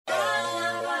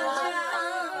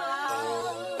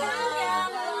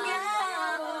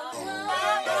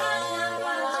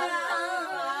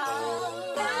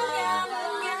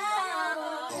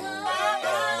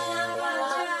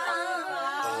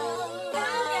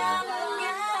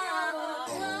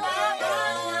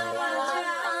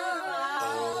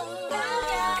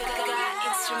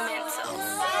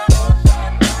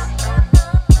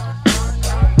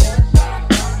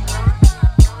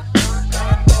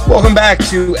Welcome back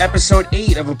to episode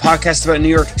 8 of a podcast about New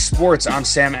York sports. I'm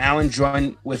Sam Allen,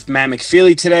 joined with Matt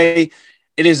McFeely today.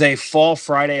 It is a fall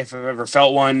Friday, if I've ever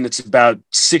felt one. It's about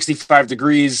 65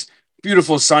 degrees,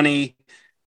 beautiful, sunny.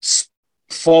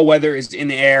 Fall weather is in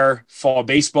the air. Fall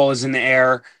baseball is in the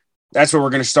air. That's what we're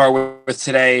going to start with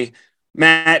today.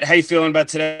 Matt, how you feeling about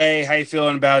today? How you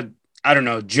feeling about, I don't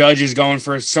know, Judge is going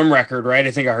for some record, right?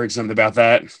 I think I heard something about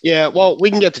that. Yeah, well,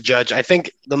 we can get to Judge. I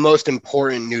think the most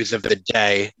important news of the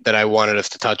day that I wanted us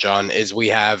to touch on is we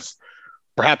have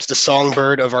perhaps the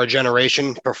songbird of our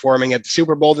generation performing at the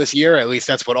Super Bowl this year. At least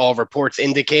that's what all reports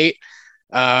indicate.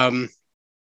 I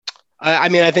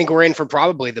think we're in for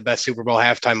probably the best Super Bowl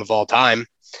halftime of all time.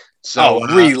 So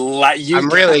I'm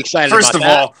really excited. First about of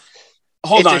that. all,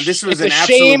 hold on. This was an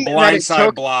absolute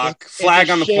blindside block.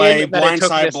 Flag on the play,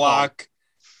 blindside block,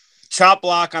 chop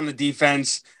block on the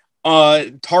defense,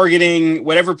 targeting,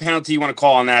 whatever penalty you want to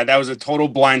call on that. That was a total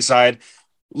blindside.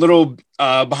 Little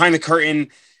behind the curtain.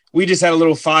 We just had a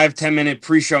little 5-10 minute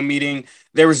pre-show meeting.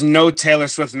 There was no Taylor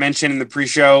Swift mention in the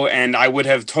pre-show, and I would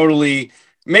have totally,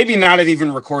 maybe not have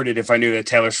even recorded if I knew that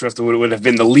Taylor Swift would have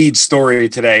been the lead story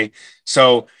today.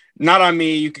 So not on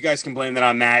me. You guys can blame that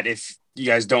on Matt if you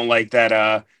guys don't like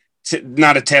that.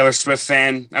 Not a Taylor Swift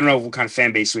fan. I don't know what kind of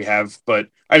fan base we have, but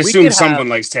I'd assume someone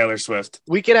likes Taylor Swift.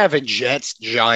 We could have a Jets-Giants